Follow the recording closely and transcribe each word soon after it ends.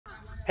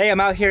Hey, I'm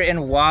out here in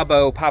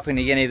Wabo, Papua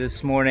New Guinea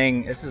this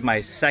morning. This is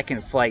my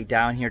second flight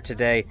down here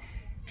today.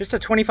 Just a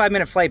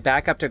 25-minute flight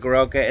back up to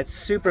Goroka. It's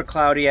super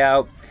cloudy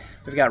out.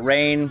 We've got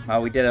rain.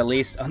 We did at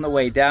least on the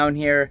way down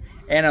here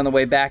and on the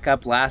way back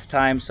up last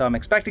time. So I'm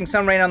expecting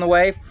some rain on the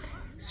way.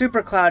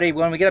 Super cloudy.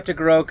 When we get up to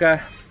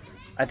Goroka,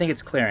 I think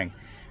it's clearing.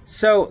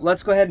 So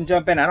let's go ahead and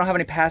jump in. I don't have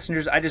any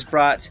passengers. I just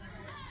brought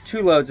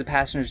 2 loads of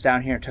passengers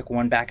down here and took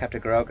one back up to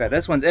Goroka.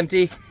 This one's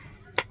empty.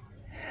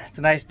 It's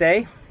a nice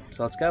day,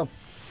 so let's go.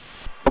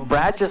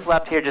 Brad just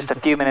left here just a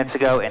few minutes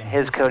ago in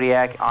his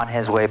Kodiak on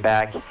his way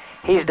back.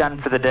 He's done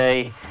for the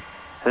day.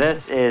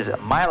 This is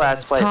my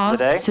last flight for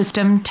the day.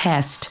 System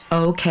test.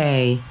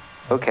 Okay.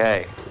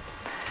 Okay.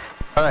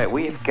 All right,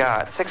 we've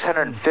got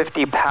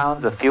 650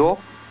 pounds of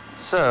fuel.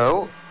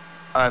 So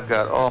I've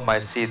got all my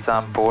seats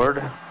on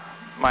board,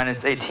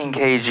 minus 18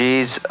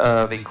 kgs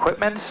of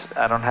equipment.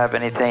 I don't have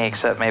anything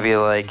except maybe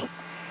like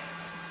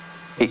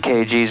 8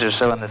 kgs or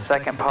so in the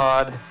second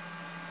pod.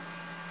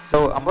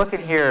 So I'm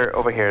looking here,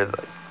 over here,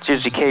 it's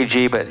usually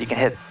kg, but you can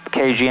hit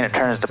kg and it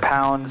turns to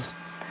pounds.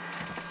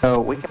 So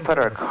we can put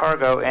our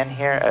cargo in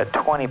here at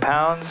 20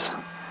 pounds.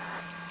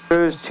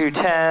 Cruise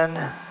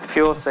 210,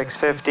 fuel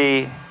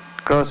 650,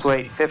 gross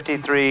weight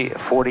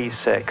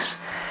 5346.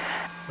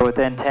 We're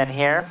within 10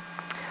 here.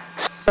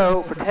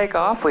 So for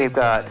takeoff, we've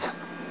got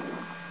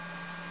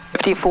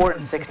 54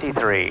 and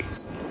 63.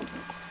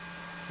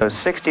 So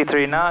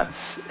 63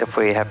 knots if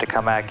we have to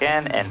come back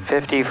in, and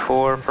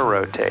 54 for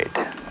rotate.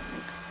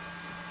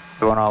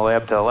 Going all the way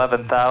up to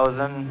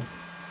 11,000,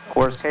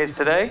 worst case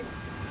today.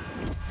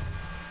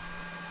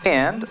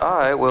 And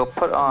I will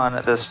put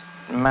on this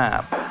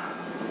map.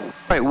 All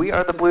right, we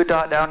are the blue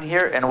dot down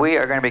here, and we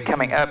are going to be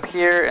coming up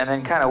here and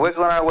then kind of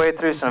wiggling our way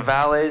through some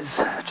valleys,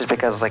 just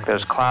because like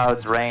there's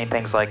clouds, rain,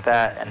 things like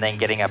that, and then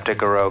getting up to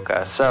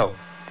Goroka. So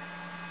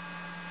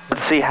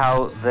let's see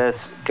how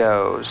this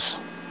goes.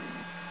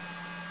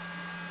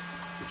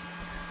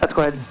 Let's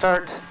go ahead and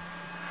start.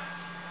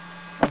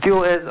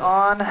 Fuel is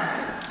on.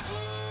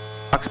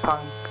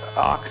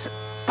 Aux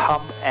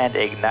pump and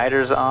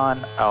igniters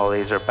on. All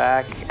these are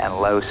back,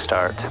 and low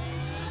start.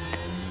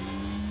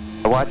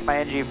 Watch my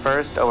NG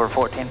first, over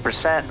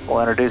 14%. We'll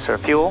introduce our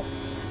fuel.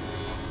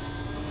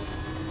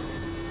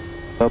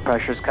 Low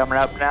pressure's coming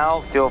up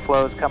now. Fuel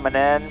flow's coming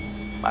in.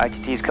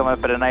 ITT's coming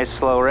up at a nice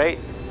slow rate.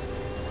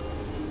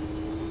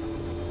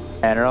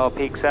 And it all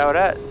peaks out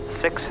at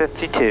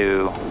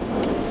 652.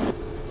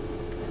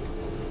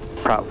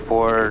 Prop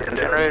 4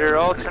 generator,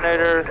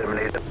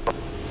 alternator.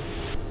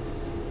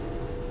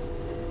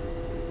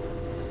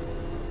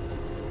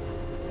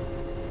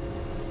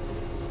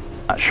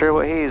 Not sure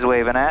what he's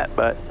waving at,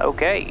 but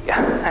okay.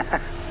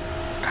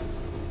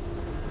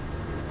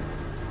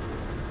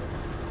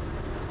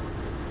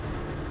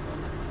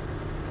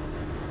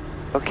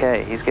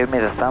 Okay, he's giving me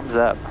the thumbs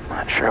up. I'm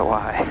not sure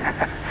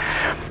why.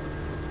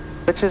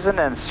 Switches and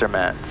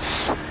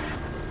instruments.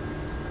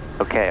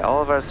 Okay,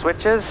 all of our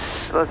switches.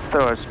 Let's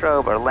throw our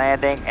strobe, our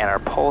landing, and our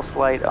pulse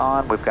light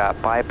on. We've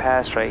got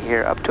bypass right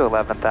here up to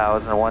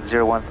 11,000,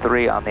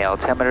 1013 on the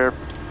altimeter.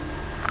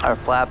 Our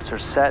flaps are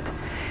set,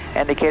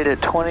 indicated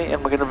at 20,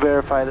 and we're going to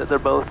verify that they're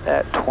both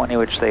at 20,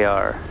 which they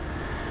are.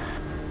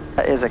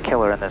 That is a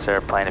killer in this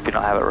airplane if you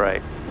don't have it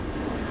right.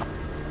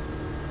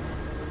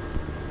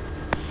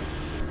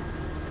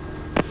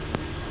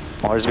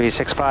 Moresby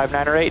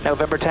 65908,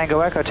 November Tango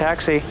Echo,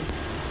 taxi.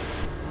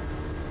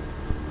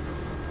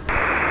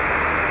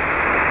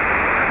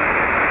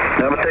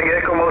 November Tango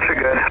Echo, motion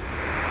good.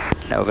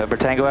 November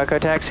Tango Echo,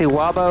 taxi,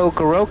 Wabo,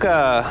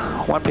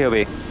 Goroka, 1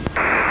 POB.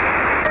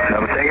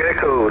 November Tango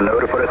Echo,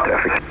 loaded for the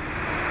traffic.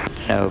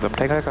 November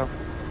Tango Echo.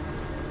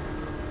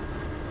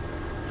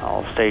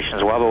 All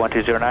stations, Wabo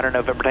 1209,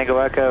 November Tango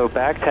Echo,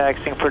 back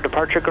taxiing for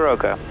departure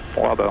Goroka,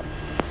 Wabo.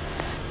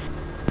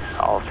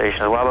 All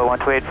stations, Wabo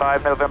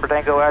 1285, November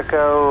Tango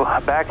Echo,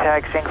 back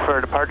taxiing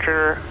for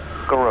departure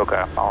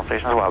Goroka. All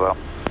stations, Wabo.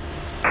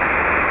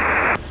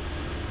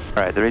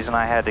 Alright, the reason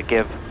I had to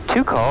give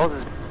 2 calls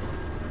is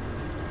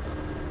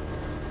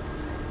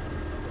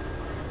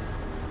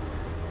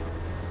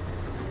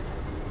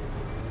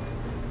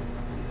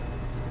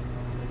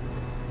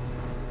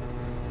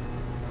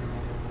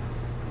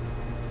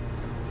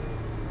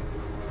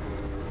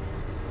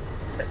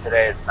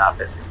today it's not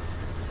busy.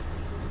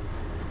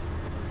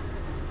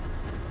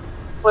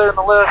 Clear on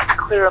the left,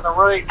 clear on the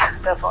right.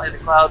 Definitely the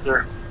clouds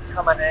are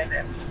coming in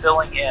and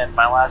filling in.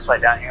 My last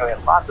flight down here we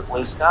had lots of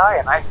blue sky,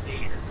 and I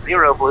see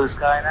 0 blue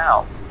sky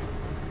now.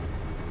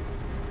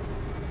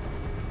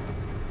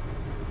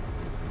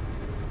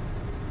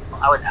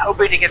 I was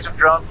hoping to get some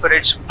drone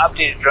footage, some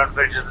updated drone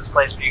footage of this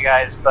place for you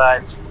guys,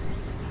 but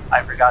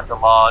I forgot to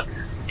log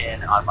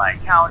in on my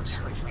account,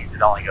 which means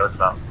it only goes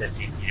about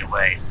 15 feet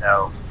away,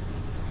 so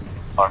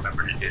I'll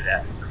remember to do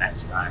that for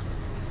next time.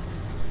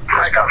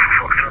 I got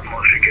for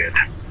mostly good.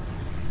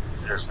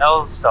 There's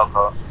no cell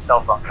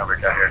phone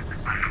coverage out here.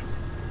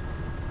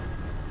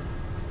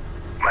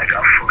 I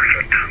got for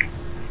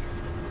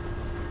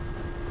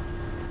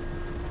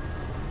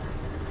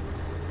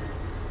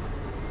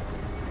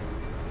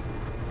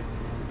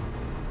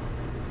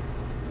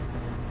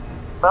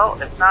Well,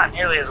 it's not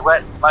nearly as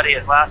wet and muddy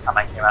as last time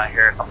I came out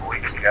here a couple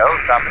weeks ago.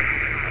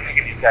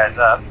 Picking these guys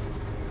up.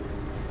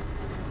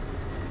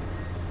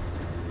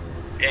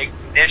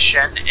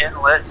 Ignition,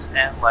 inlets,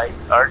 and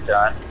lights are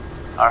done.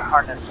 Our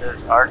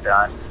harnesses are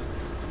done.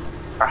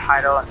 Our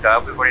idle and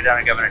gov, we've already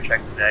done a governor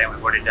check today, and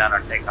we've already done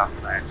our takeoff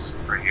flags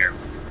for here.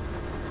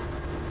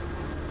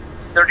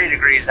 30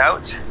 degrees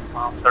out,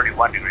 well,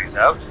 31 degrees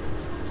out,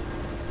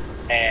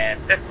 and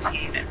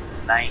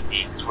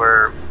 1590, because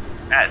we're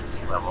at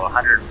sea level,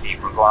 100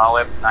 feet, we're going all the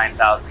way up to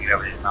 9,000 to get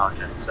over these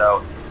mountains. So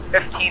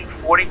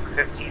 1540,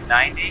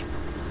 1590,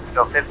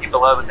 go 50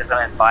 below because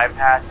I'm in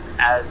bypass.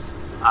 As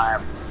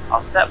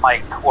I'll set my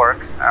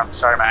torque,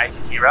 my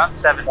ITT around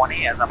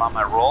 720 as I'm on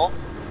my roll.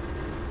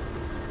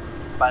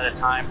 By the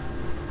time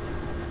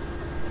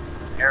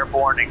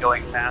airborne and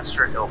going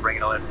faster, it'll bring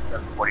it over to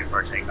 740 for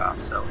our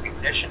takeoff. So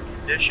ignition,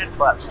 condition,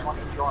 flaps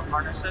 20 fuel and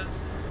harnesses.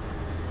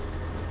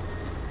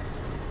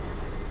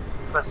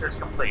 Plus is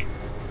complete.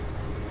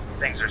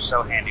 Things are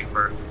so handy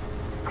for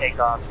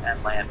takeoff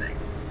and landing.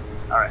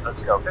 Alright,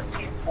 let's go.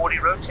 1540,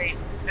 rotate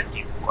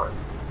 54.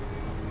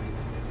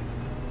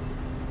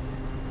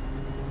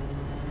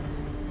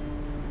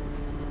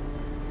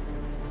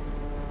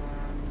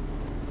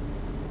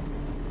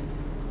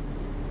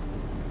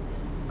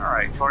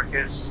 Alright, torque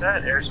is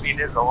set, airspeed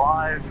is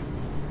alive.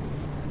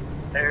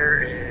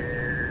 There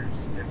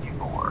is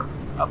 54,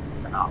 up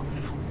and off.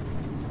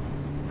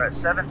 We're at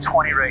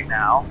 720 right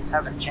now,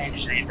 haven't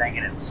changed anything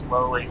and it's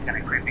slowly kind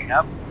of creeping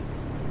up.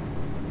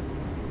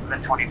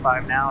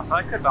 725 now, so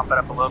I could bump it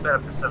up a little bit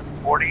up to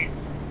 740.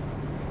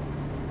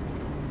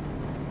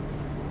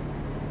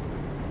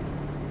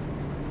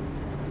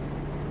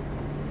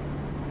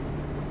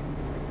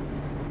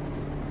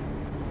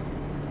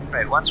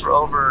 Right, once we're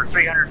over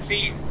 300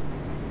 feet,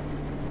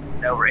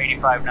 and over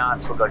 85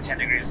 knots, we'll go 10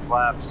 degrees of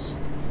flaps.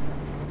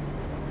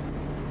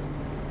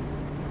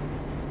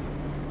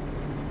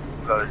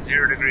 We'll go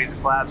 0 degrees of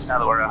flaps now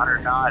that we're at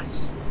 100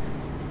 knots.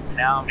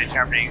 Now I'm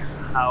determining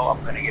how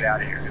I'm going to get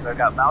out of here, because I've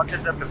got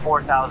mountains up to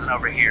 4,000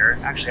 over here.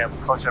 Actually, I'm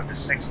closer up to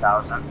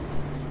 6,000.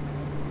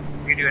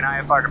 You can do an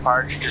IFR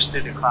departure just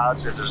through the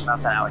clouds because there's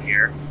nothing out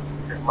here.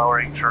 Just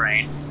lowering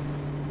terrain.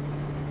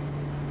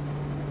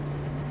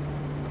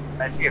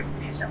 I see a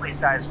decently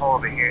sized hole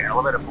over here and a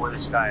little bit of blue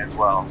sky as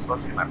well. So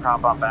let's get my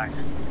prop on back to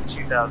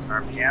 2,000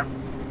 RPM.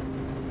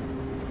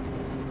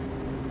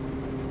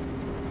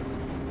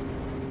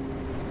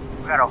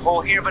 We've got a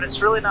hole here, but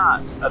it's really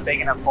not a big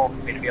enough hole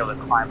for me to be able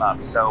to climb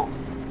up. So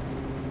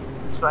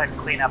let's go ahead and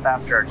clean up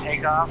after our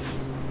takeoff.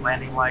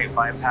 Landing light,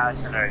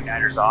 bypass, and our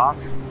igniter's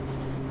off.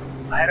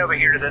 I'll head over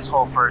here to this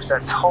hole first.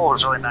 That hole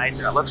is really nice,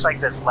 and it looks like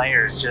this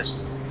layer is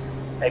just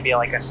maybe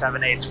like a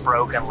 7/8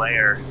 broken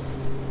layer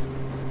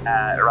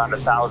at around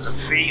 1,000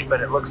 feet, but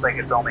it looks like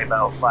it's only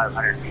about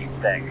 500 feet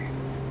thick.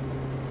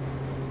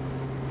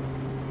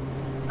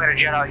 I'm going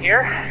to jet out here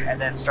and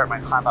then start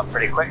my climb up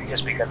pretty quick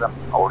just because I'm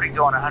already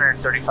going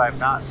 135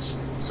 knots,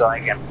 so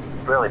I can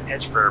really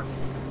pitch for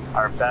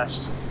our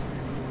best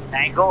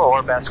angle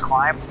or best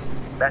climb.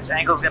 Best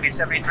angle is going to be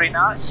 73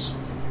 knots.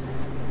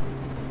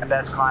 The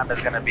best climb is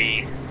going to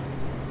be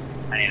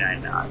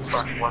 99 knots.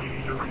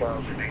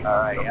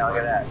 Alright, yeah, look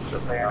at that. So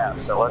clearing up.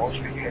 So let's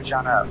pitch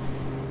on up.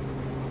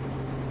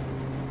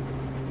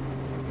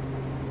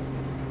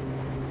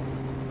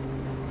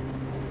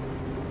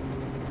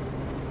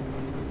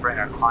 Bring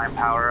our climb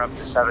power up to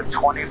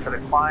 720 for the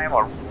climb.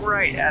 We're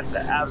right at the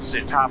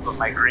absolute top of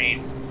my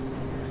green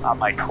on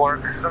my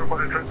torque.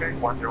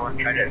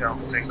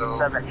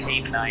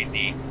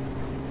 1790.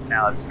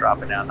 Now let's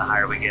drop it down the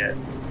higher we get.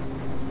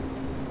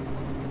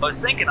 I was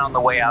thinking on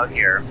the way out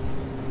here,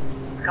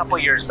 a couple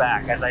years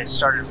back, as I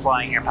started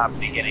flying here in Papua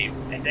New Guinea,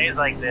 and days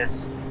like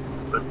this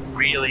would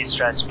really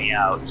stress me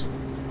out.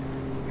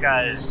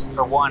 Because,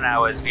 for one, I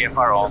was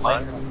VFR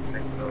only.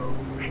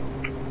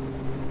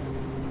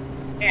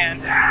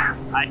 And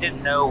I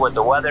didn't know what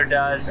the weather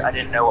does, I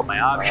didn't know what my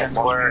options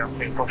were.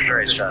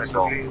 Very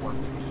stressful.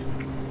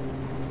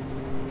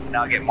 And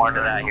I'll get more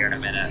into that here in a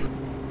minute.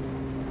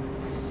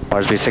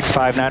 RSB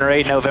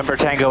 65908, November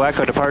Tango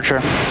Echo departure.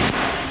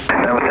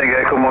 November Tango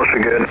Echo,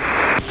 mostly good.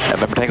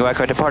 November Tango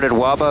Echo departed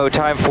Wabo,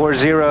 time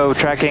 40,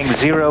 tracking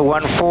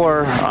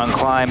 014 on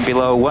climb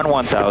below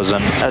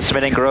 11,000.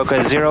 Estimating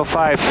Garoka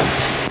 05.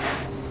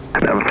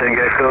 November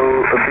Tango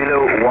Echo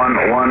below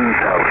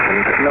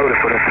 11,000. Noted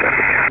for the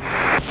traffic.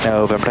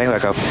 November Tango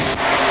Echo.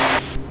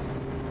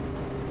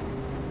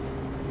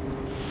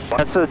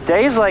 So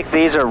days like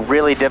these are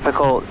really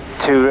difficult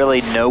to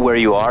really know where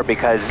you are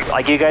because,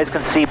 like you guys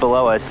can see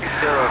below us,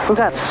 we've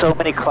got so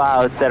many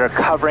clouds that are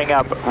covering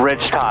up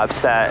ridge tops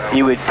that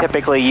you would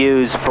typically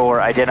use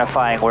for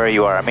identifying where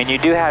you are. I mean, you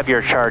do have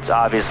your charts,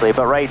 obviously,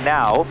 but right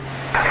now,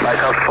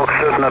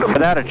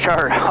 without a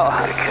chart,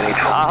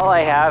 all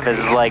I have is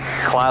like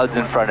clouds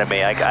in front of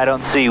me. I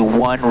don't see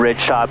one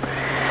ridge top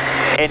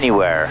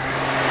anywhere.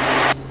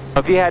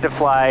 If you had to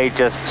fly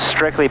just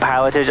strictly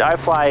pilotage, I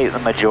fly the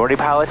majority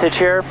pilotage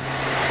here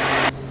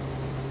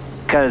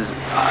because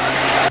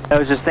I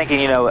was just thinking,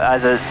 you know,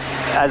 as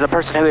as a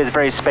person who is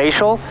very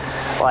spatial,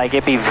 like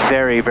it'd be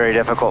very, very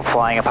difficult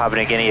flying in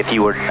Papua New Guinea if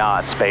you were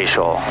not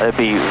spatial. It'd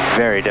be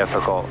very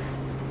difficult.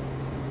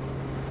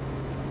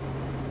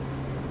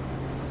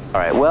 All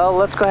right, well,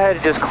 let's go ahead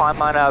and just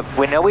climb on up.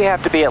 We know we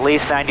have to be at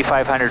least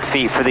 9,500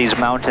 feet for these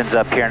mountains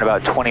up here in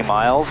about 20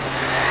 miles.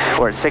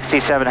 We're at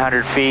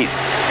 6,700 feet.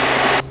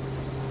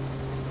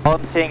 All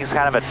I'm seeing is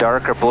kind of a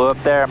darker blue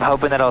up there. I'm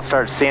hoping that I'll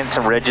start seeing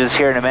some ridges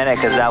here in a minute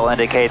because that will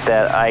indicate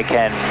that I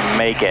can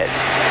make it.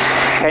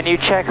 Can you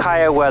check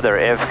Haya weather?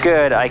 If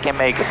good, I can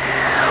make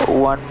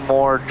one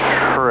more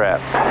trip.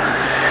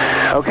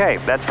 Okay,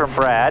 that's from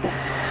Brad.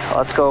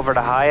 Let's go over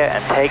to Haya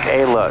and take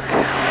a look.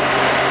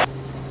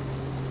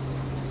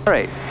 All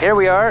right, here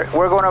we are.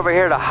 We're going over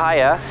here to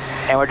Haya,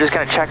 and we're just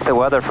going to check the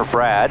weather for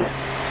Brad.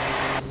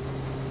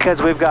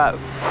 Because we've got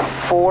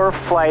 4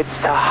 flights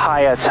to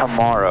Haya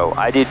tomorrow.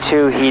 I do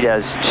 2, he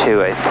does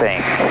 2, I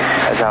think.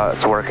 That's how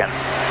it's working.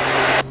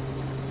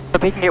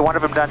 If he can get one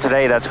of them done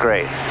today, that's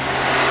great.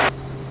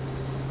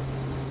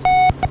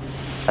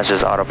 Let's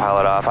just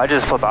autopilot off. I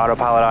just flip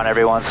autopilot on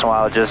every once in a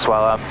while, just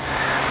while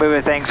I'm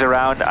moving things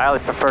around. I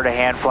prefer to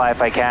hand fly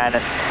if I can,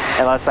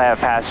 unless I have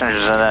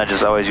passengers, and then I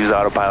just always use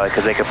autopilot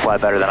because they can fly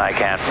better than I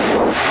can.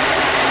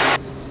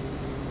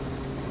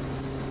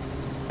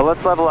 So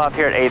let's level off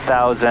here at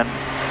 8,000,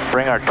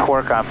 bring our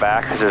torque on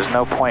back because there's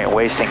no point in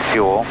wasting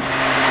fuel.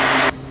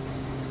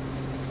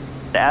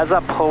 As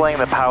I'm pulling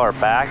the power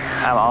back,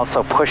 I'm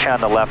also pushing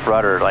on the left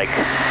rudder, like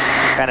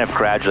kind of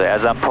gradually.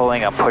 As I'm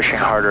pulling, I'm pushing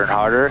harder and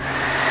harder.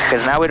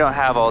 Because now we don't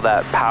have all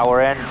that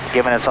power in,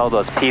 giving us all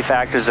those P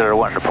factors that are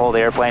wanting to pull the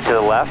airplane to the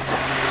left.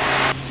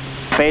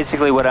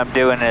 Basically what I'm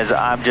doing is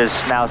I'm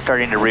just now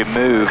starting to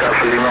remove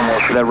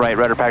the right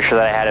rudder pressure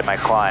that I had in my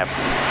climb.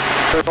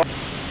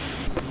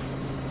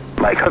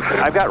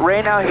 I've got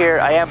rain out here.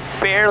 I am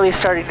barely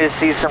starting to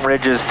see some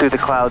ridges through the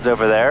clouds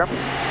over there.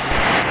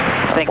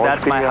 I think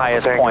that's my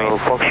highest point.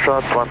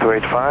 Foxtrot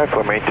 1285,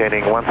 we're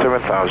maintaining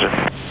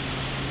 17,000.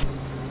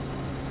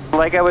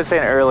 Like I was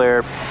saying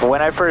earlier,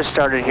 when I first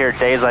started here,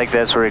 days like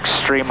this were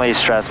extremely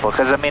stressful.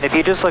 Because, I mean, if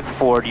you just look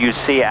forward, you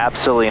see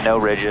absolutely no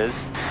ridges.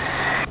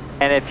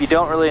 And if you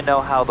don't really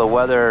know how the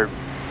weather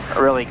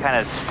really kind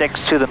of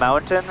sticks to the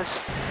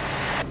mountains,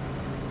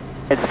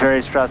 it's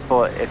very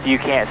stressful if you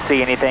can't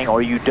see anything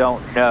or you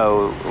don't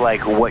know,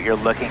 like, what you're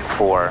looking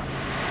for.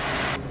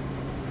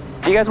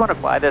 If you guys want to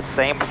fly this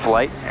same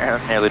flight,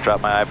 I nearly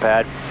dropped my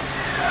iPad.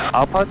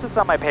 I'll post this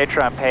on my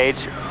Patreon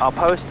page. I'll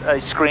post a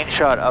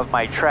screenshot of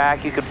my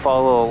track. You can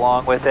follow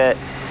along with it.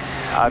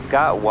 I've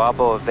got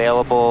Wabo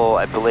available,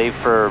 I believe,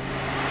 for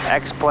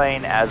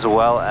X-Plane as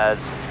well as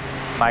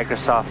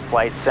Microsoft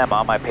Flight Sim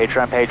on my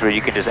Patreon page, where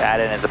you can just add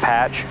in as a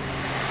patch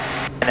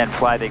and then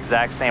fly the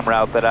exact same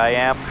route that I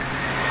am.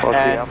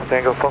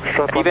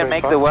 And even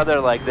make the weather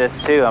like this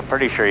too. I'm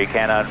pretty sure you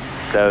can on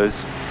those.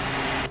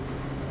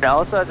 And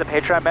also, as a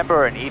Patreon member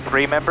or an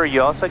E3 member,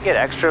 you also get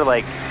extra,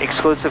 like,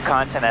 exclusive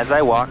content as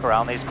I walk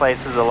around these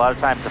places. A lot of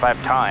times, if I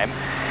have time,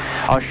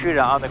 I'll shoot an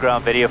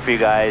on-the-ground video for you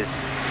guys.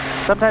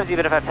 Sometimes,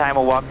 even if I have time,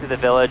 I'll walk through the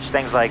village,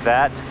 things like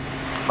that.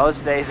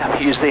 Most days,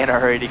 I'm usually in a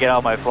hurry to get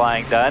all my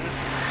flying done,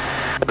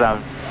 because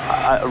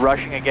I'm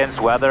rushing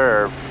against weather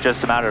or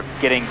just a matter of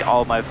getting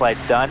all my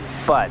flights done.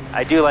 But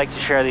I do like to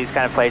share these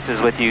kind of places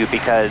with you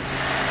because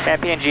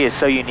PNG is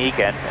so unique,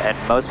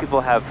 and most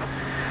people have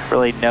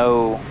really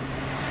no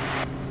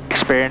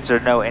experience or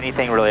know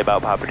anything really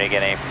about Papua New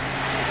Guinea.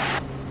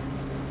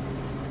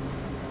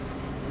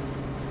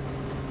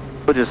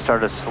 We'll just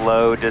start a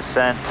slow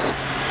descent.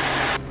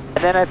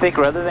 And then I think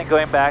rather than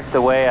going back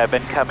the way I've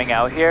been coming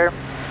out here,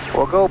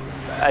 we'll go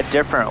a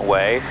different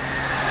way.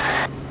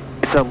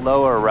 It's a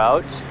lower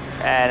route,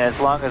 and as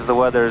long as the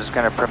weather is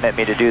going to permit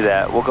me to do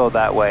that, we'll go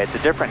that way. It's a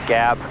different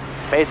gap.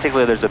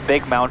 Basically, there's a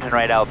big mountain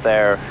right out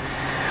there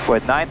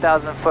with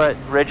 9,000 foot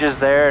ridges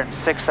there and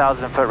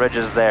 6,000 foot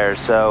ridges there.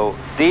 So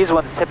these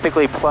ones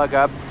typically plug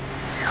up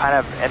kind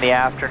of in the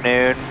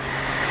afternoon,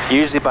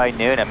 usually by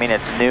noon. I mean,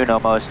 it's noon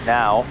almost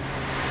now,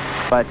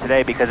 but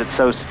today, because it's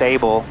so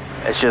stable,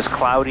 it's just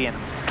cloudy and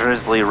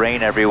drizzly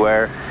rain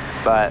everywhere,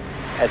 but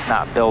it's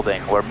not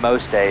building, where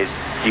most days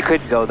you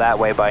couldn't go that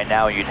way by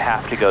now, you'd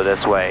have to go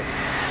this way.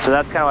 So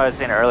that's kind of what I was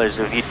saying earlier,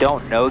 so if you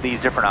don't know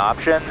these different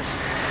options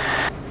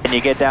and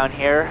you get down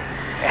here,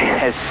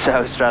 it's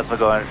so stressful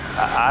going,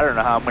 I don't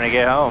know how I'm going to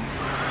get home.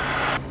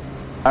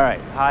 All right,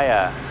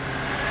 Haya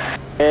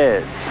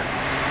is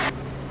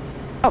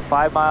about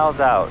 5 miles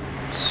out,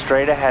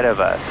 straight ahead of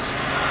us.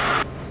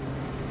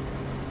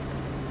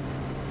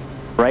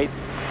 Right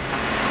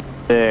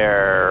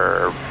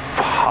there,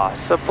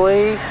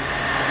 possibly.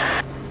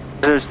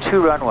 There's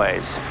 2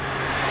 runways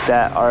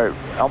that are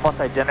almost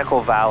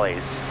identical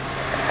valleys,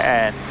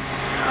 and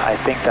I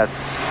think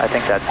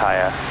that's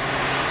Haya.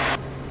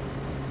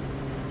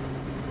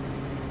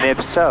 And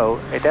if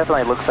so, it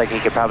definitely looks like he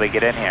could probably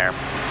get in here.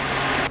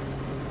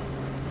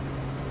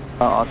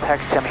 I'll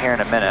text him here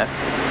in a minute.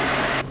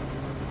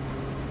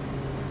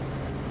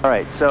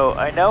 Alright, so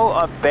I know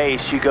on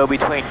base you go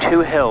between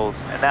 2 hills,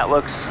 and that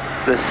looks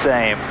the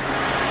same.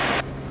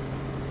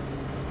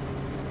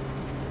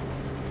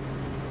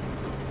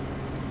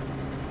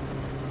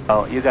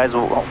 Oh, you guys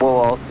will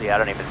all see. I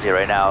don't even see it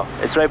right now.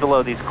 It's right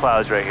below these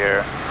clouds right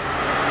here.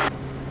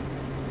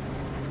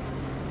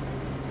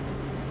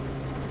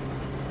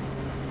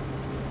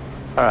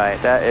 Alright,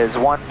 that is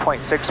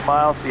 1.6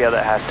 miles, so yeah,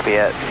 that has to be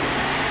it.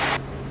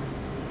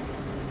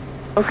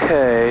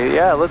 Okay,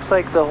 yeah, it looks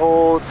like the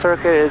whole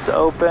circuit is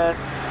open.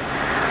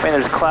 I mean,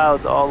 there's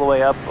clouds all the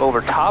way up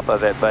over top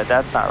of it, but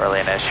that's not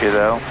really an issue,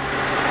 though.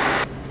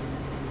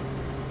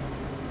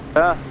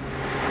 I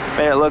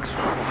mean, it looks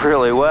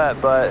really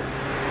wet, but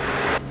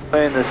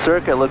I mean, the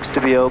circuit looks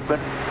to be open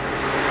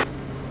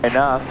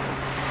enough.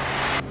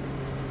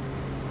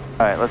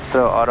 Alright, let's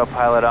throw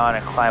autopilot on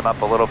and climb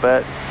up a little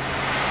bit.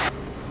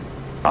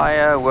 Oh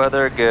yeah,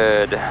 weather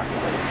good.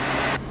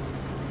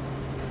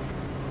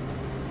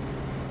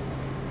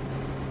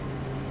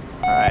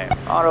 Alright,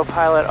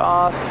 autopilot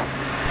off.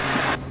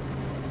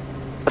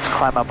 Let's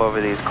climb up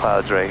over these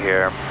clouds right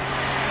here.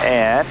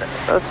 And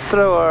let's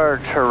throw our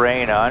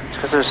terrain on,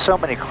 because there's so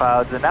many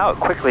clouds, and now it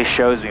quickly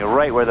shows me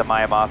right where the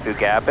Maiamafu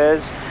gap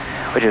is,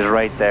 which is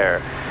right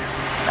there.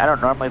 I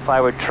don't normally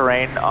fly with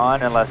terrain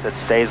on unless it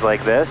stays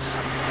like this.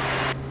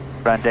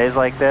 But on days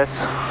like this,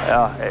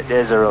 oh, it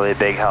is a really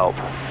big help.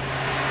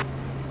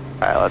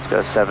 Alright, let's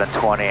go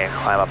 720 and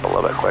climb up a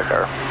little bit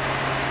quicker.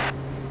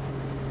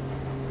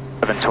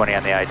 720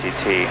 on the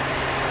ITT.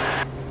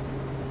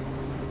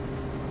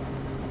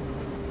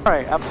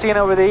 Alright, I'm seeing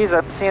over these,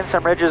 I'm seeing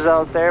some ridges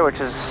out there, which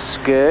is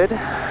good.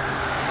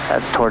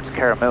 That's towards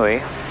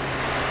Karamui.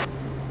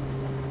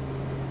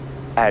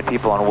 I had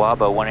people in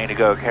Wabo wanting to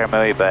go to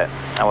Karamui, but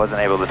I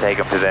wasn't able to take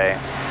them today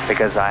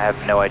because I have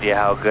no idea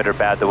how good or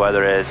bad the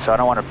weather is. So I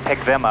don't want to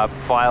pick them up,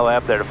 fly all the way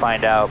up there to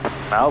find out,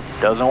 nope,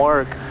 doesn't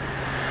work.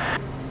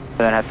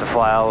 Then have to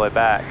fly all the way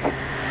back.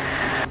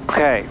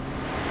 Okay,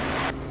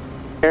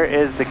 here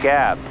is the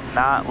gap.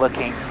 Not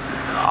looking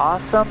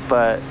awesome,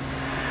 but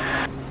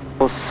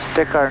we'll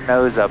stick our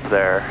nose up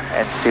there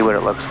and see what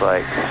it looks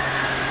like.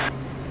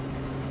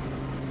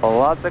 Well,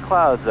 lots of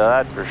clouds though,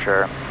 that's for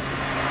sure.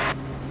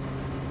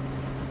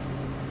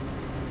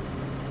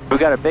 We've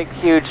got a big,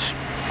 huge,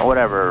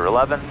 whatever,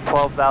 11,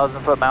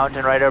 12,000 foot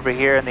mountain right over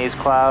here in these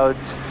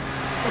clouds.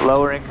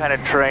 Lowering kind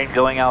of terrain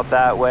going out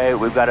that way.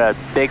 We've got a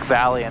big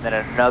valley and then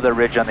another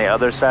ridge on the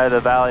other side of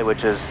the valley,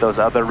 which is those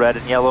other red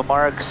and yellow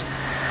marks.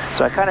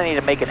 So I kind of need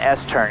to make an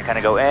S-turn, kind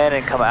of go in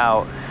and come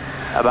out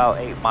about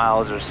 8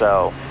 miles or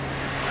so.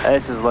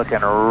 This is looking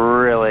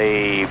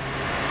really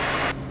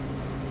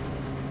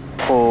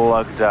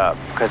plugged up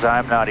because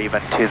I'm not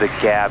even to the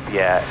gap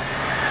yet.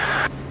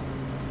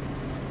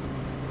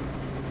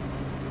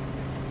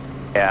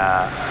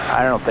 Yeah,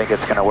 I don't think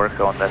it's going to work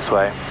going this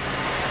way.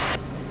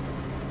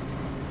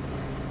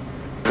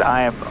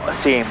 I am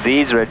seeing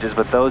these ridges,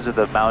 but those are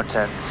the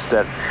mountains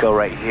that go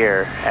right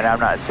here, and I'm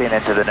not seeing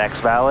into the next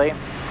valley.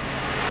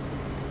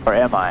 Or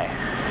am I?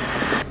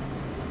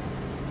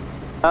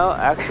 Oh,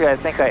 actually I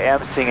think I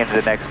am seeing into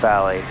the next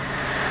valley.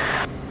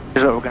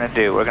 Here's what we're going to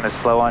do. We're going to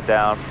slow on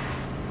down.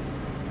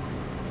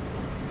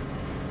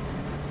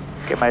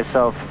 Get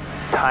myself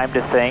time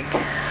to think.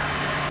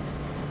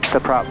 Push the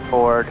prop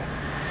forward.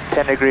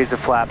 10 degrees of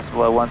flaps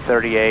below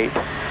 138.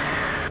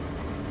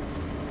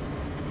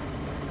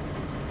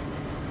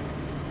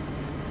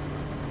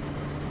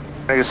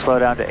 I'm going to slow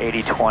down to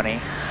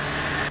 80-20.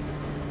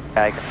 Yeah,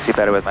 I can see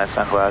better with my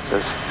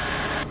sunglasses.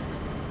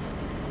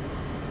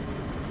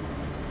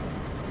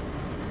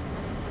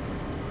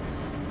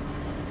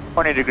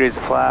 $20 degrees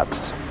of flaps.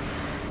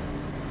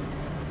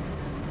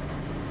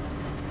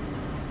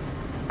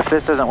 If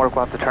this doesn't work,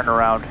 we'll have to turn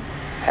around,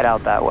 head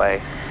out that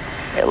way.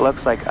 It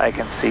looks like I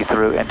can see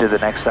through into the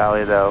next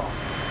valley though.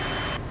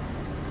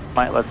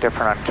 Might look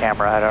different on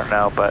camera, I don't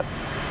know, but...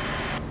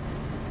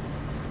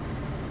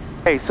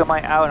 Okay, so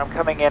my out, I'm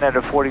coming in at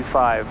a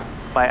 45.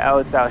 My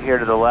out's out here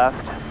to the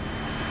left.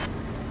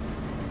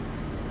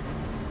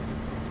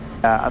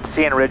 I'm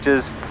seeing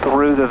ridges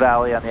through the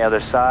valley on the other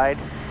side,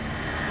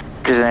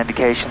 which is an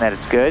indication that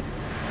it's good.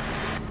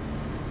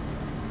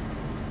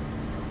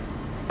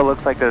 It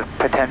looks like there's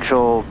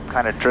potential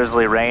kind of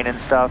drizzly rain and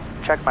stuff.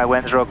 Check my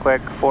winds real quick,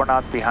 4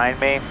 knots behind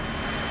me.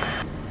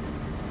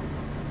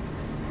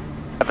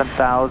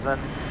 7,000.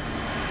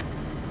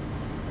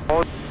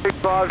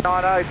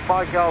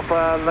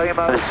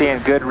 I'm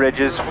seeing good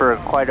ridges for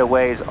quite a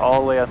ways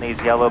all the way on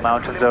these yellow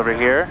mountains over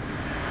here.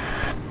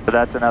 So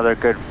that's another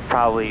good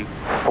probably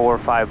 4 or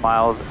 5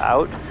 miles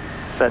out.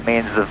 So that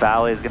means the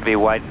valley is going to be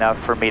wide enough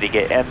for me to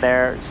get in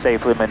there,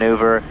 safely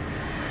maneuver,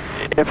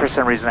 if for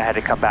some reason I had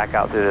to come back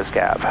out through this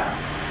gap.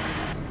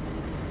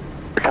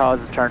 Our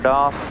TAWS is turned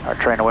off, our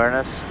terrain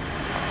awareness.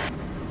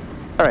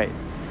 Alright,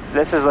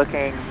 this is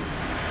looking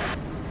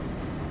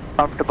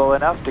comfortable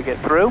enough to get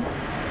through.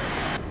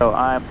 So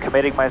I'm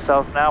committing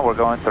myself now, we're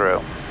going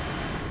through.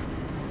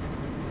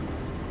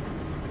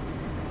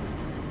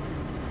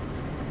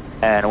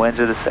 And winds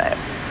are the same.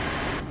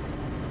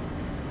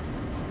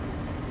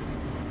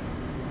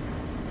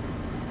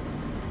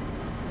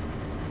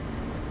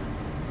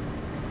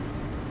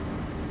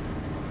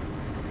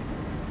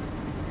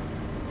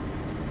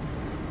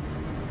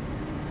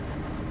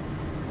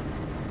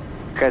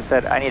 Like I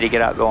said, I need to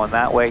get out going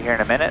that way here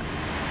in a minute.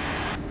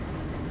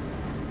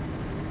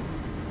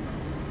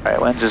 All right,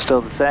 winds are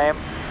still the same.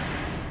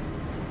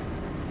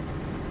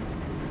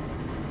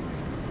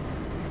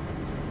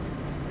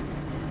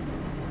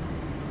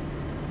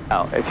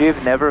 Now, if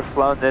you've never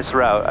flown this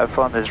route, I've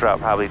flown this route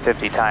probably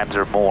 50 times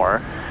or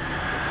more,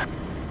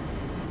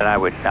 then I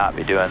would not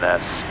be doing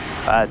this.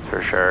 That's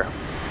for sure.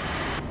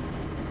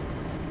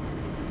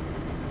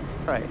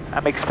 All right,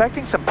 I'm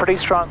expecting some pretty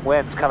strong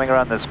winds coming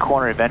around this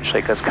corner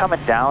eventually, because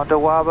coming down to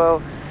Wabo,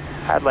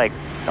 I had like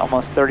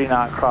almost 30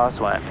 knot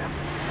crosswind.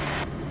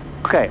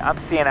 Okay, I'm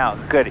seeing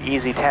out good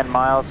easy 10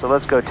 miles, so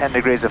let's go 10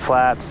 degrees of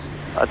flaps.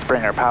 Let's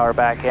bring our power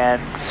back in,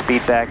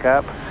 speed back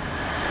up.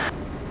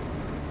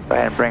 Go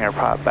ahead and bring our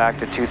prop back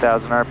to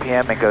 2,000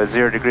 RPM and go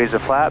 0 degrees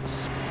of flaps.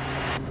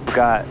 We've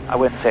got, I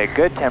wouldn't say a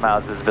good 10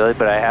 miles visibility,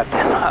 but I have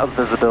 10 miles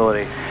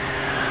visibility.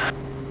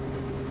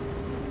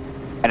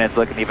 And it's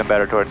looking even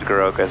better towards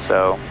Goroka,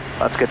 so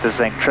let's get this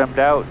thing trimmed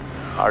out.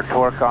 Our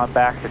torque on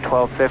back to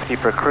 1250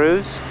 for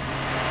cruise.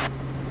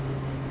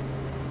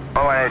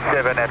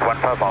 187 at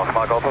 15 miles,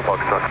 Mike Alpha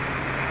Foxtrot.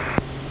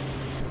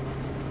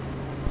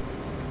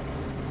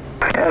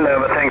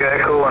 Hello, Tango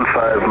Echo,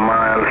 15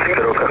 miles,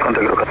 Goroka,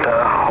 contact Goroka,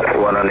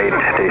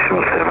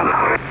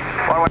 108.7.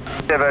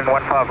 117,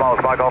 15 miles,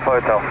 Mike Alpha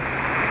Hotel.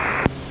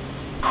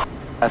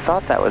 I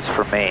thought that was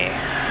for me.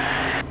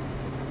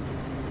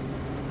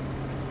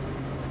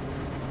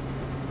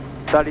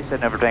 I thought he said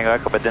never Tango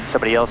Echo, but then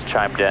somebody else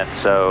chimed in,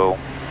 so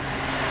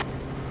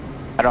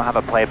I don't have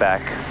a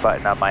playback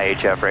button on my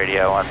HF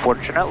radio,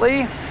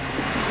 unfortunately. All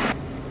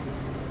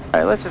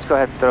right, let's just go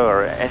ahead and throw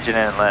our engine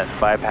inlet and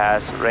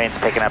bypass. Rain's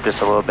picking up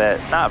just a little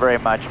bit. Not very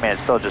much. I mean,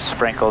 it's still just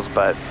sprinkles,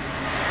 but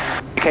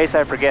in case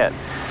I forget.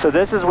 So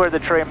this is where the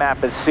terrain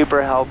map is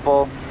super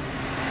helpful.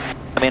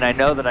 I mean, I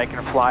know that I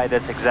can fly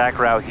this exact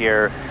route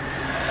here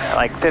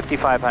like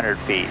 5,500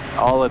 feet,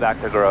 all the way back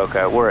to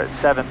Goroka. We're at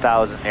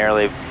 7,000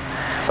 nearly,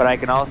 but I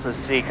can also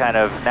see kind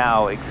of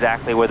now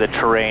exactly where the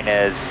terrain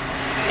is.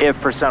 If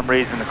for some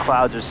reason the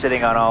clouds are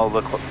sitting on all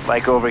the,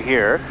 like over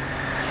here,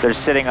 they're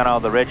sitting on all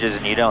the ridges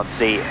and you don't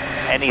see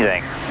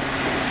anything.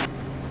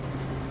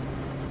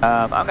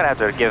 I'm gonna have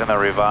to give him a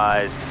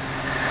revised.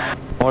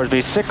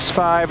 Moresby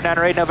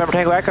 6598 November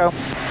Tango Echo.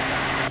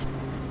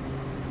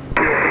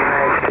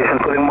 Station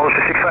calling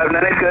Moresby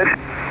 6598,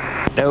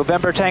 good.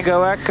 November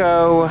Tango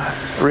Echo,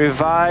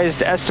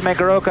 revised estimate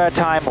Goroka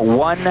time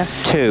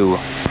 1-2.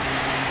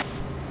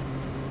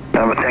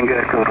 Tango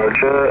Echo,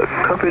 Roger.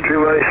 Copied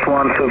revised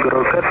 1-2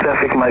 Goroka.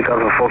 Traffic Mike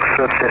Alpha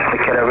Foxtrot, Cessna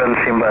Caravan,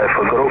 standby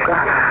for Goroka.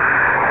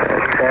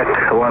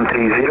 Attack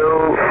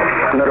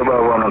 130, not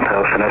about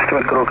 1,000.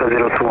 Estimate Goroka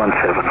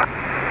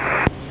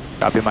 0217.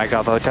 Copy Mike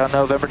Alpha Hotel,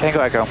 November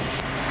Tango Echo.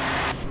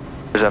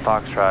 There's a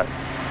Foxtrot.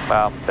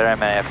 Well, there ain't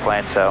many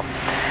planes, so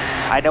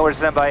I know where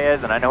standby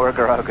is and I know where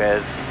Goroka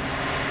is.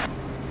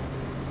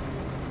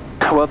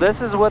 Well,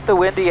 this is what the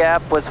Windy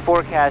app was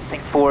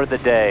forecasting for the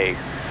day.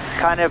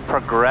 Kind of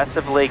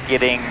progressively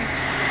getting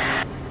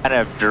kind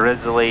of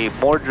drizzly,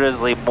 more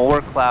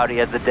cloudy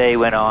as the day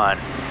went on.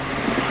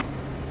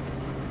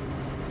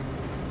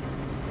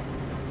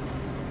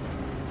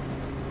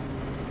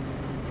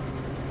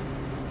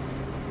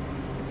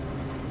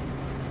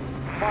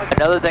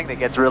 Another thing that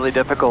gets really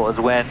difficult is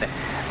when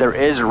there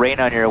is rain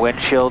on your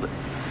windshield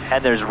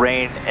and there's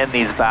rain in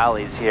these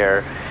valleys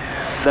here.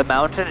 The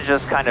mountains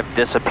just kind of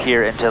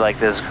disappear into like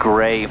this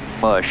gray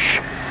mush.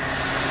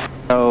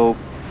 So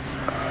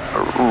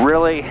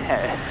really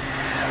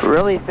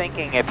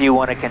thinking if you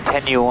want to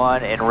continue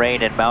on in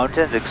rain in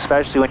mountains,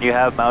 especially when you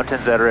have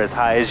mountains that are as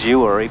high as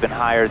you or even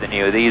higher than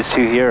you. These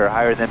two here are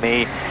higher than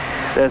me.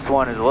 This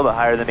one is a little bit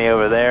higher than me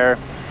over there.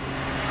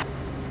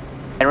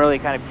 And really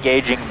kind of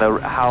gauging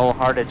how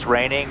hard it's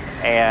raining,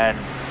 and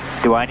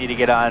do I need to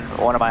get on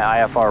one of my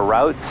IFR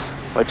routes,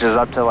 which is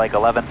up to like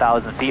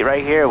 11,000 feet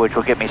right here, which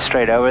will get me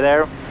straight over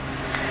there.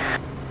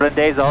 But on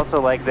days also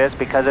like this,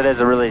 because it is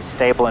a really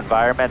stable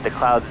environment, the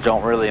clouds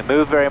don't really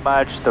move very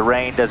much, the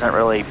rain doesn't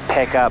really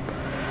pick up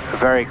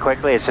very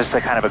quickly, it's just a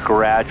kind of a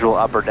gradual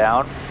up or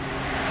down.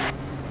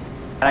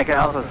 And I can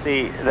also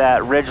see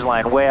that ridge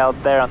line way out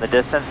there on the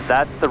distance.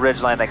 That's the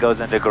ridge line that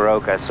goes into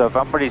Goroka. So if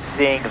I'm already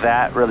seeing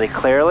that really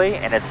clearly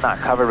and it's not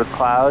covered with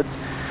clouds,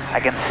 I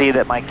can see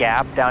that my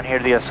gap down here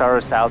to the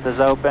Osaro South is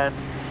open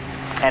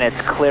and it's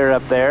clear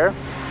up there.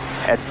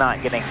 It's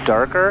not getting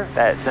darker.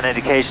 That's an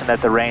indication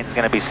that the rain's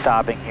going to be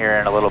stopping here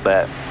in a little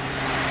bit.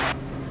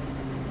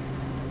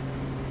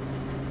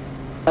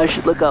 I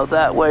should look out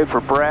that way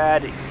for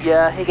Brad.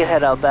 Yeah, he can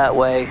head out that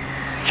way,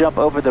 jump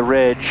over the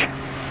ridge.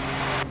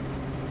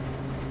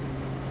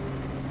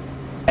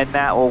 And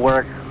that will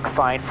work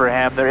fine for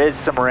him. There is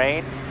some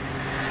rain,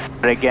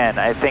 but again,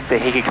 I think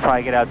that he could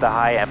probably get out the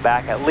high and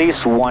back at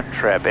least one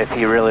trip if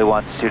he really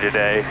wants to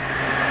today.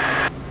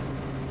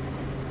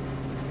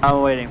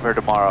 I'm waiting for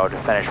tomorrow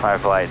to finish my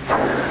flights.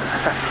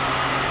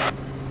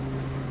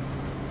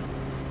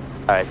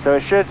 Alright, so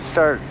it should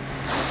start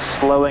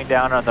slowing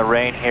down on the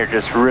rain here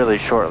just really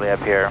shortly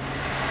up here.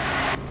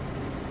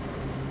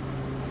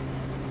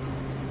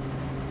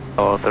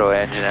 We'll throw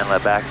engine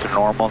inlet back to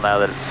normal now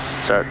that it's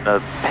starting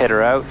to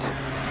peter out.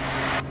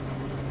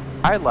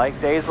 I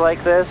like days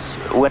like this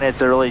when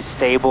it's a really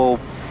stable,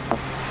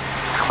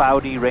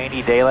 cloudy,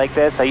 rainy day like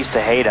this. I used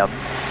to hate them,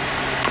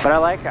 but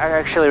I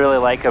actually really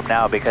like them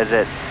now because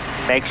it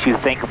makes you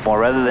think more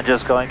rather than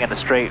just going in a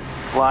straight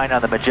line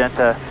on the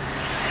magenta,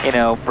 you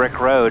know, brick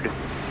road.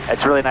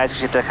 It's really nice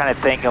because you have to kind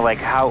of think of like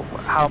how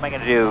am I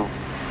going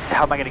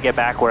to get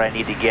back where I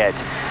need to get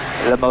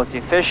the most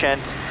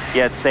efficient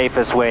yet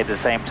safest way at the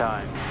same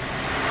time.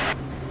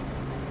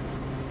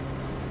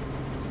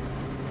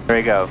 There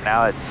we go.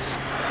 Now it's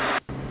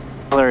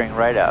clearing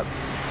right up.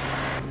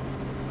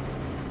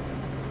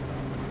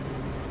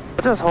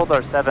 We'll just hold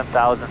our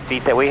 7,000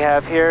 feet that we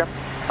have here.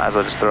 Might as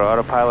well just throw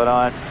autopilot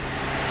on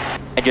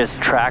and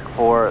just track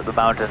for the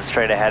mountain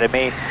straight ahead of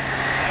me.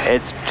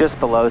 It's just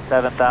below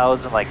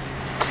 7,000, like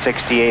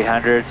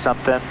 6,800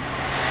 something.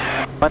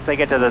 Once I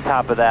get to the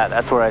top of that,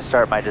 that's where I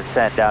start my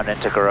descent down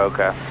into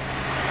Goroka.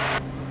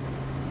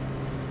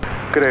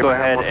 Good day, go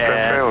ahead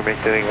and we're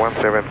maintaining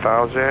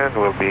 17,000.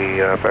 We'll be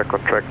back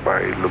on track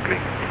by Lubli.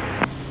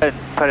 And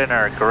put in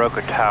our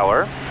Goroka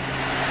Tower.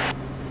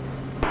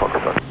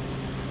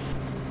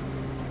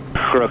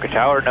 Goroka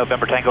Tower,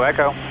 November Tango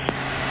Echo.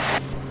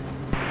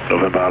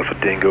 November Alpha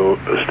Tango,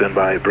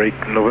 standby,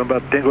 brake. November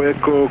Tango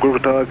Echo,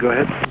 Goroka Tower, go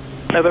ahead.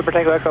 November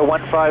Tango Echo,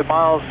 15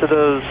 miles to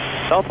the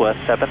southwest,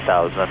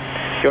 7,000.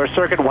 Your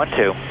circuit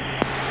 12.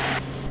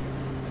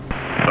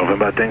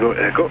 November Tango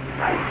Echo.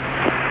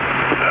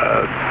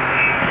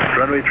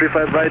 Runway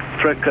 35 right,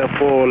 track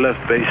 4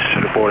 left base,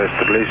 report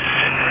established.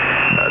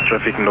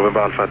 Traffic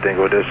November Alpha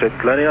Tango, they're set.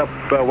 Lining up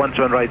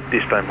 17 right,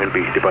 this time we'll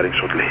be departing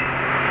shortly.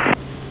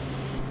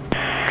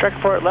 Track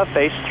 4 left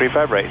base,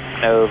 35 right,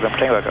 November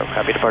Tango Echo,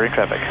 copy departing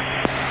traffic.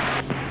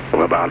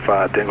 November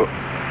Alpha Tango,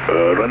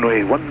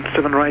 runway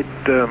 17 right,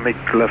 make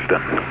left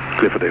then,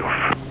 clear for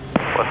takeoff.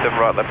 17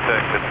 right, left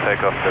turn, good to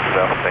take off, this is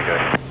Alpha Tango.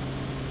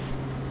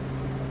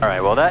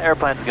 Alright, well that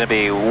airplane's going to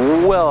be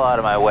well out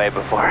of my way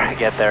before I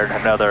get there in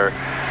another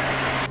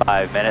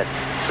 5 minutes,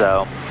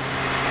 so.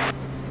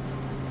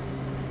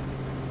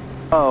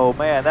 Oh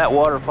man, that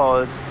waterfall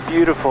is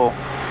beautiful.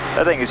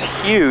 That thing is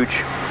huge.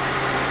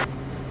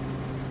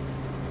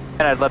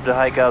 And I'd love to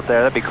hike out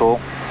there, that'd be cool.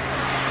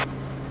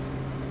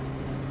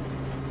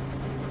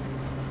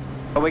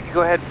 But we can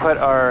go ahead and put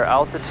our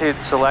altitude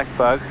select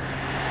bug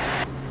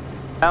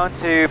down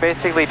to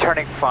basically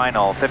turning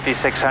final,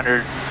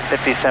 5,600,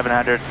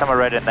 5,700, somewhere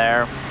right in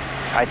there.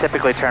 I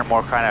typically turn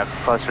more kind of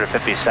closer to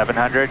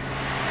 5,700.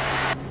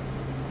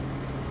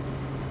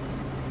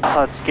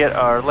 Let's get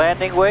our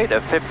landing weight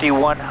of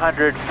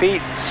 5,100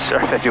 feet, or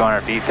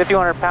 5,100 feet,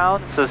 5,100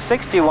 pounds, so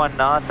 61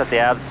 knots at the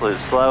absolute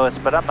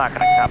slowest, but I'm not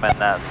going to come in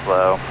that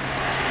slow.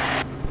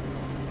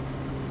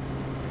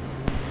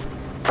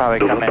 Probably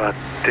come in.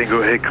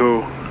 Tango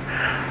Echo,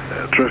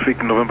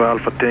 traffic November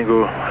Alpha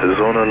Tango is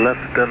on the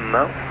left and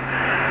now.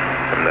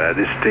 And at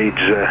this stage,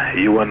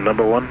 U1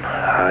 number 1,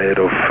 ahead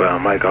of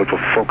Mike Alpha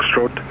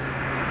Foxtrot,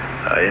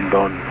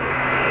 inbound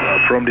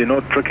from the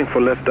north, tracking for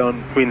left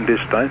downwind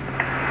this time.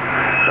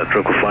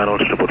 Track for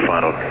finals, report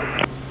final.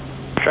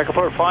 Track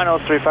report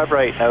finals, 35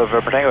 right,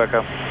 November Tango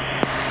Echo.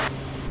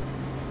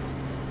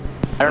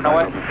 I don't know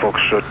what.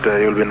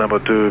 Foxtrot, you'll be number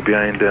 2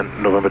 behind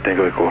November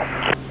Tango Echo.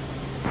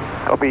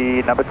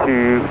 Copy, number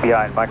 2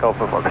 behind Mike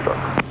Alpha Foxtrot.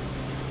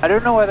 I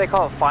don't know why they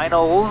call it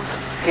finals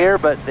here,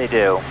 but they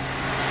do.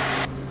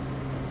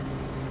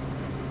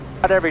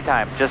 Not every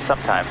time, just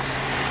sometimes.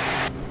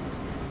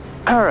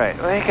 Alright,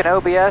 we can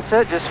OBS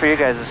it just for you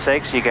guys'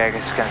 sake so you guys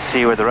can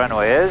see where the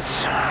runway is.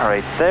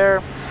 Right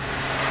there.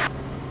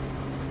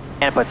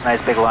 And it puts a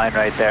nice big line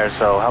right there,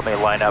 so help me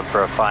line up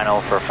for a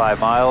final for 5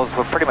 miles.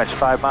 We're pretty much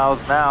 5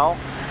 miles now.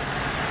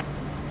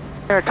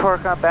 Our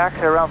torque on back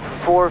at around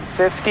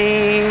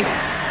 450.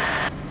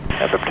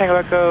 November Tango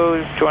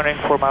Echo joining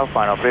 4 mile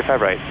final,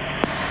 35 right.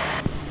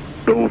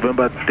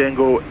 November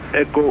Tango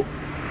Echo,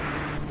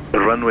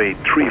 runway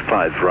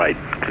 35 right,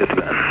 clear to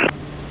land.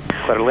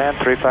 Clear to land,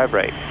 35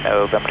 right,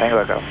 November Tango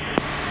Echo.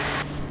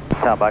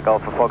 Town Mike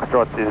Alpha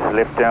Foxtrot is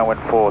left downwind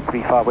for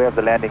 35, we have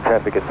the landing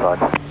traffic inside.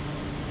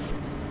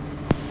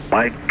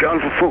 Mike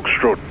Alpha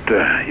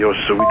Foxtrot, you're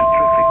with the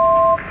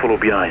traffic, follow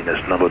behind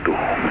as number 2.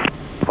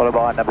 Follow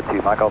behind number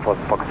 2, Mike Alpha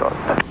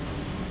Foxtrot.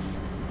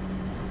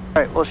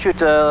 Alright, we'll shoot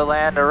to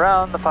land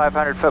around the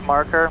 500-foot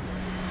marker.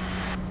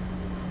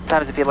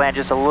 Sometimes if you land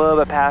just a little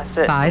bit past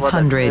it, it's a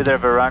little bit smoother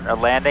of a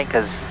landing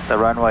because the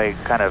runway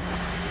kind of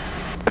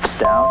dips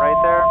down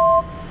right there.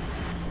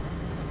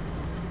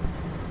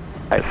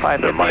 Alright,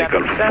 550 Mike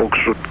Alpha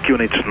Foxtrot,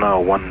 QNH now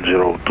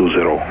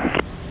 1020.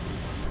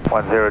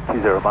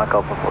 1020, Mike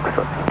Alpha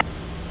Foxtrot.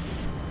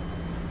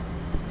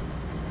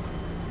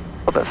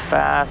 A little bit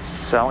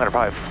fast, so I'm going to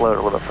probably float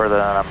a little bit further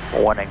than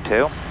I'm wanting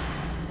to.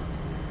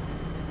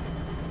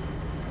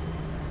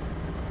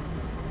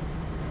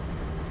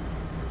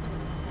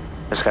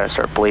 Just gotta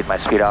start bleeding my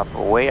speed off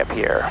way up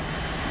here.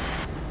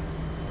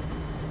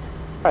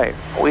 Alright,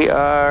 we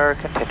are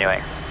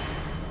continuing.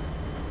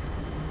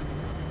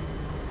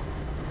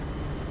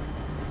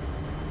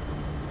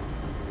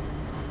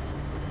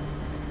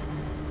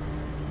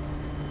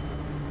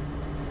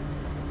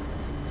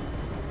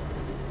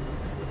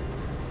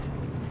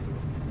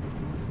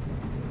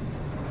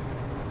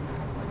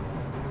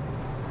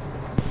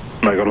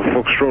 Mike Alpha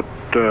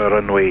Foxtrot,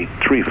 runway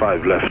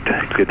 35 left,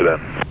 clear to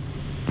land.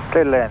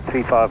 Clear to land,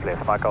 35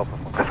 left, Mike Alpha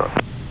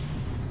Foxtrot.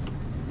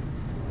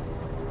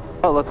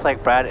 Well, it looks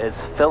like Brad is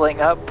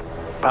filling up,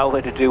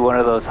 probably to do one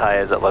of those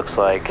highs, it looks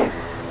like.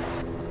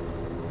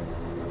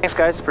 Thanks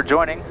guys for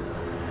joining.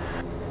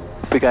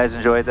 Hope you guys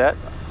enjoyed that.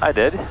 I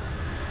did.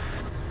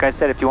 Like I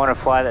said, if you want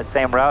to fly that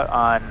same route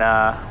on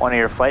one of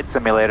your flight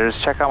simulators,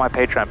 check out my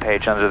Patreon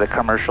page under the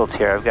commercial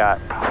tier. I've got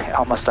probably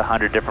almost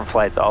 100 different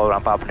flights all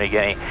around Papua New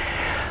Guinea.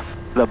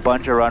 There's a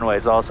bunch of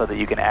runways also that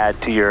you can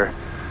add to your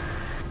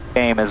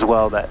game as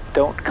well that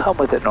don't come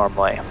with it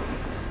normally.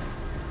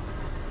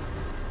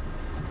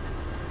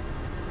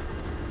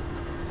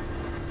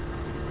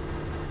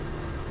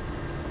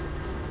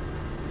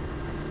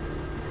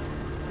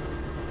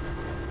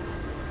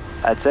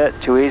 That's it,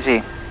 too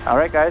easy.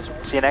 Alright guys,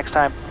 see you next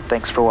time.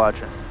 Thanks for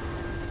watching.